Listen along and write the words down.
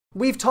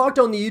We've talked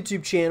on the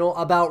YouTube channel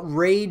about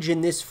Rage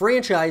in this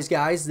franchise,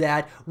 guys,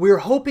 that we're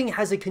hoping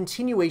has a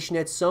continuation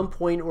at some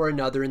point or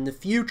another in the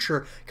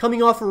future.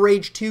 Coming off of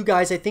Rage 2,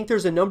 guys, I think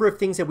there's a number of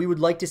things that we would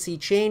like to see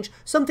change,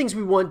 some things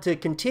we want to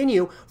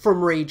continue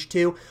from Rage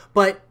 2,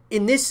 but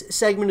in this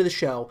segment of the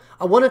show,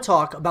 I want to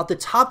talk about the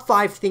top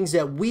 5 things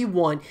that we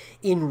want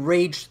in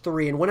Rage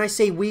 3. And when I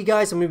say we,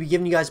 guys, I'm going to be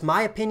giving you guys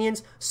my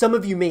opinions. Some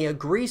of you may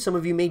agree, some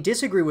of you may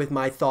disagree with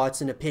my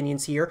thoughts and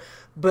opinions here,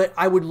 but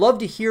I would love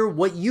to hear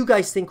what you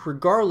guys think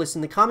regardless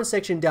in the comment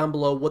section down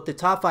below, what the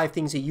top 5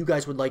 things that you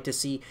guys would like to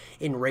see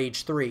in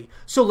Rage 3.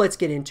 So let's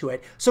get into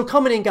it. So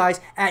coming in,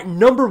 guys, at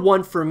number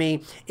 1 for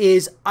me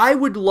is I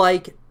would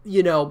like,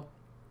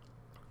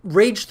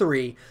 Rage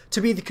 3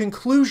 to be the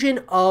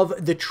conclusion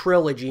of the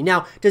trilogy.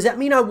 Now, does that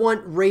mean I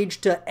want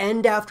Rage to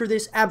end after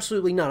this?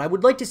 Absolutely not. I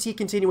would like to see a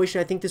continuation.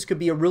 I think this could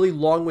be a really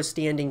long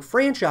withstanding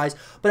franchise,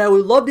 but I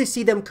would love to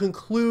see them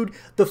conclude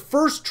the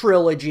first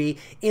trilogy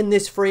in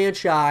this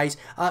franchise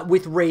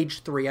with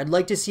Rage 3. I'd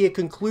like to see a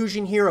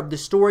conclusion here of the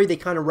story. They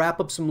kind of wrap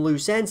up some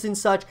loose ends and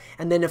such,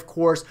 and then of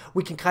course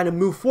we can kind of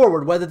move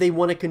forward, whether they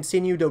want to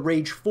continue to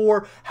Rage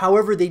 4,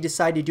 however they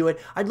decide to do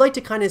it. I'd like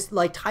to kind of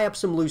like tie up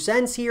some loose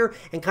ends here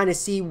and kind of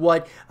see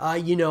what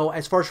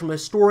as far as from a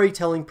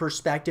storytelling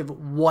perspective,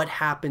 what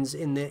happens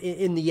in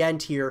the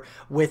end here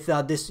with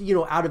this,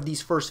 out of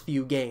these first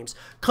few games.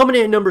 Coming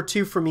in at number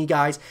 2 for me,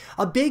 guys,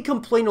 a big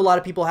complaint a lot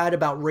of people had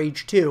about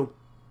Rage 2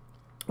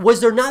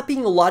 was there not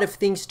being a lot of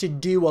things to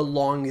do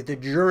along the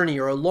journey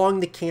or along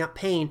the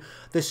campaign,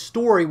 the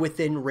story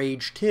within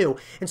Rage 2.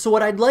 And so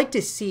what I'd like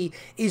to see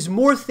is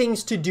more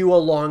things to do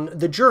along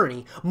the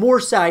journey, more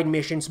side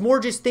missions, more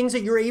just things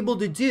that you're able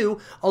to do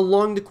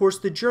along the course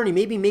of the journey,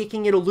 maybe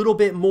making it a little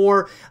bit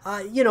more,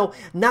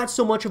 not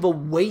so much of a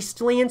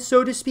wasteland,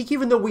 so to speak,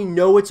 even though we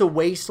know it's a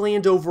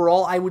wasteland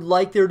overall. I would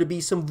like there to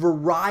be some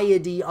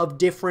variety of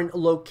different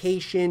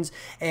locations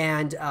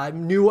and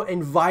new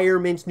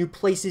environments, new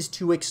places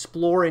to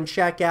explore and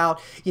check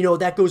out.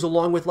 That goes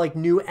along with like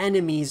new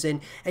enemies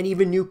and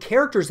even new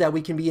characters that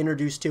we can be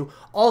introduced to.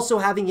 Also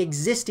having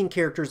existing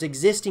characters,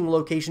 existing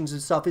locations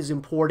and stuff is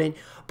important,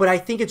 but I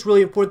think it's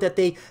really important that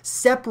they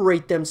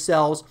separate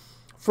themselves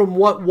from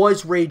what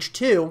was Rage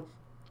 2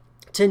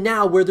 to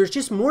now, where there's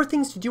just more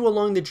things to do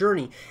along the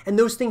journey, and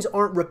those things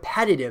aren't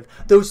repetitive.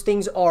 Those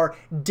things are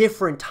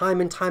different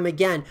time and time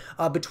again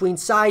between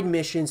side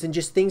missions and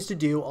just things to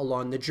do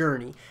along the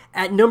journey.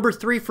 At number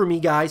 3 for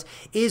me, guys,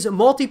 is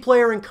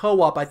multiplayer and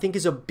co-op. I think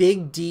is a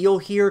big deal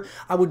here.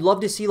 I would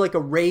love to see like a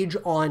Rage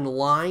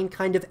Online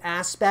kind of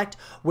aspect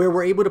where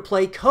we're able to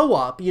play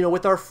co-op,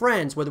 with our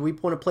friends, whether we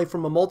want to play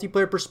from a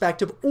multiplayer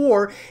perspective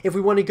or if we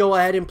want to go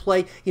ahead and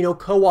play,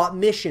 co-op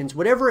missions,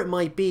 whatever it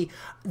might be.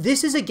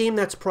 This is a game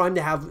that's primed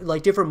to have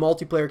like different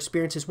multiplayer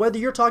experiences, whether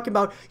you're talking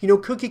about,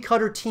 cookie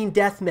cutter team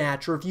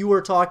deathmatch, or if you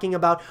are talking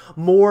about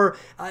more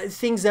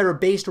things that are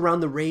based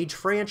around the Rage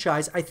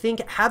franchise. I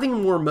think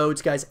having more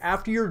modes, guys,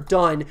 after you're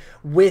done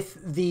with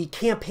the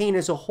campaign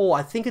as a whole,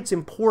 I think it's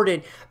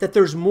important that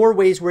there's more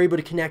ways we're able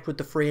to connect with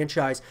the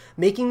franchise.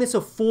 Making this a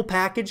full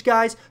package,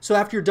 guys, so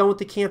after you're done with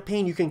the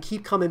campaign, you can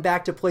keep coming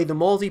back to play the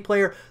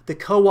multiplayer, the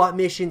co-op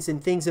missions,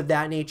 and things of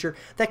that nature.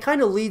 That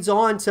kind of leads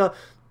on to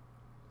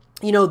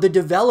the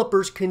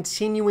developers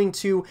continuing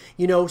to,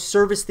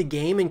 service the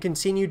game and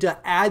continue to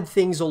add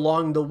things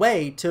along the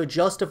way to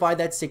justify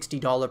that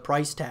 $60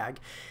 price tag.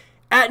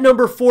 At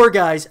number 4,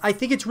 guys, I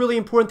think it's really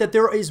important that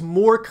there is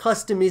more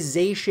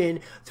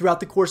customization throughout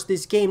the course of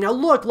this game. Now,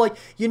 look,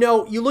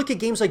 you look at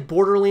games like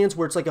Borderlands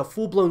where it's like a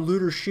full-blown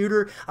looter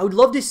shooter. I would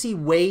love to see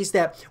ways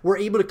that we're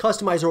able to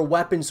customize our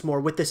weapons more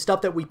with the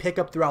stuff that we pick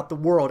up throughout the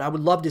world. I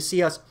would love to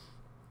see us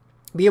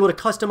be able to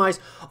customize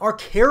our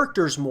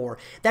characters more.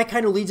 That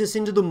kind of leads us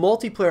into the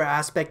multiplayer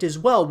aspect as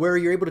well, where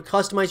you're able to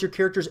customize your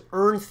characters,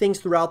 earn things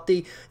throughout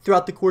the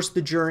course of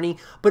the journey,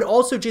 but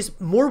also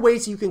just more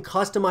ways you can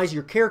customize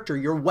your character,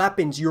 your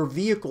weapons, your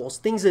vehicles,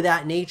 things of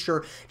that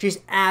nature. Just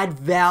add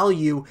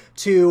value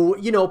to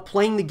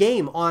playing the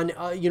game on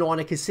on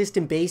a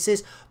consistent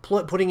basis,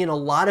 putting in a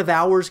lot of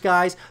hours,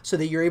 guys, so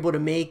that you're able to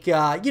make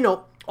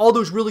all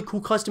those really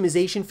cool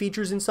customization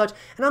features and such.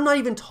 And I'm not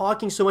even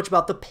talking so much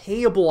about the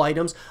payable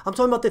items. I'm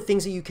talking about the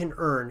things that you can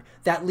earn.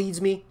 That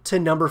leads me to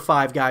number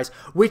 5, guys,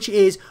 which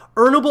is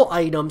earnable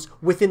items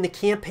within the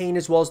campaign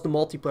as well as the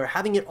multiplayer.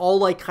 Having it all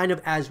like kind of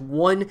as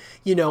one,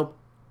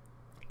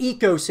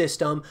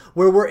 ecosystem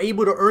where we're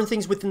able to earn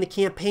things within the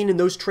campaign and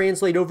those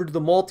translate over to the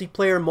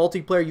multiplayer.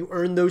 Multiplayer, you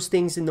earn those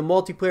things in the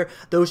multiplayer,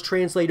 those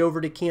translate over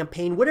to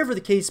campaign, whatever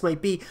the case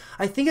might be.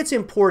 I think it's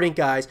important,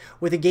 guys,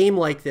 with a game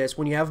like this,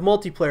 when you have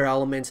multiplayer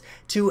elements,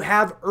 to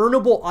have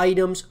earnable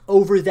items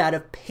over that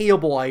of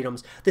payable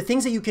items. The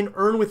things that you can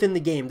earn within the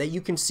game, that you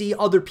can see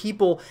other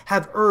people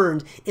have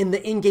earned in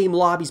the in-game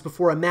lobbies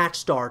before a match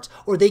starts,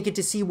 or they get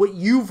to see what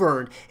you've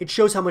earned. It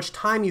shows how much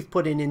time you've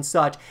put in and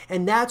such,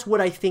 and that's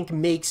what I think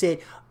makes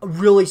it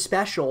really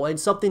special and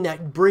something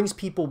that brings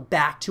people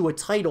back to a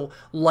title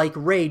like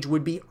Rage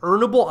would be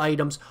earnable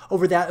items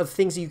over that of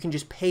things that you can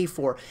just pay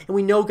for. And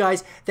we know,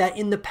 guys, that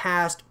in the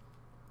past,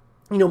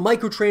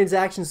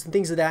 microtransactions and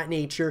things of that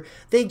nature,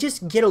 they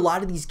just get a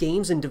lot of these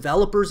games and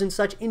developers and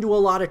such into a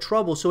lot of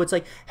trouble. So it's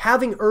like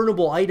having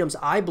earnable items,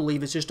 I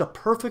believe, is just a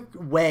perfect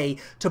way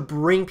to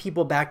bring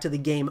people back to the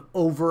game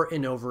over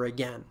and over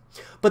again.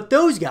 But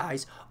those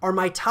guys are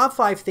my top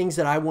 5 things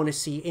that I want to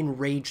see in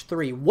Rage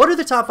 3. What are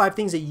the top 5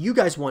 things that you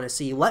guys want to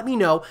see? Let me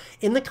know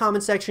in the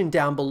comment section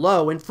down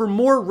below. And for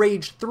more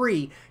Rage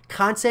 3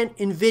 content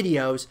and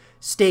videos,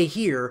 stay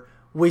here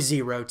with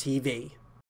Zero TV.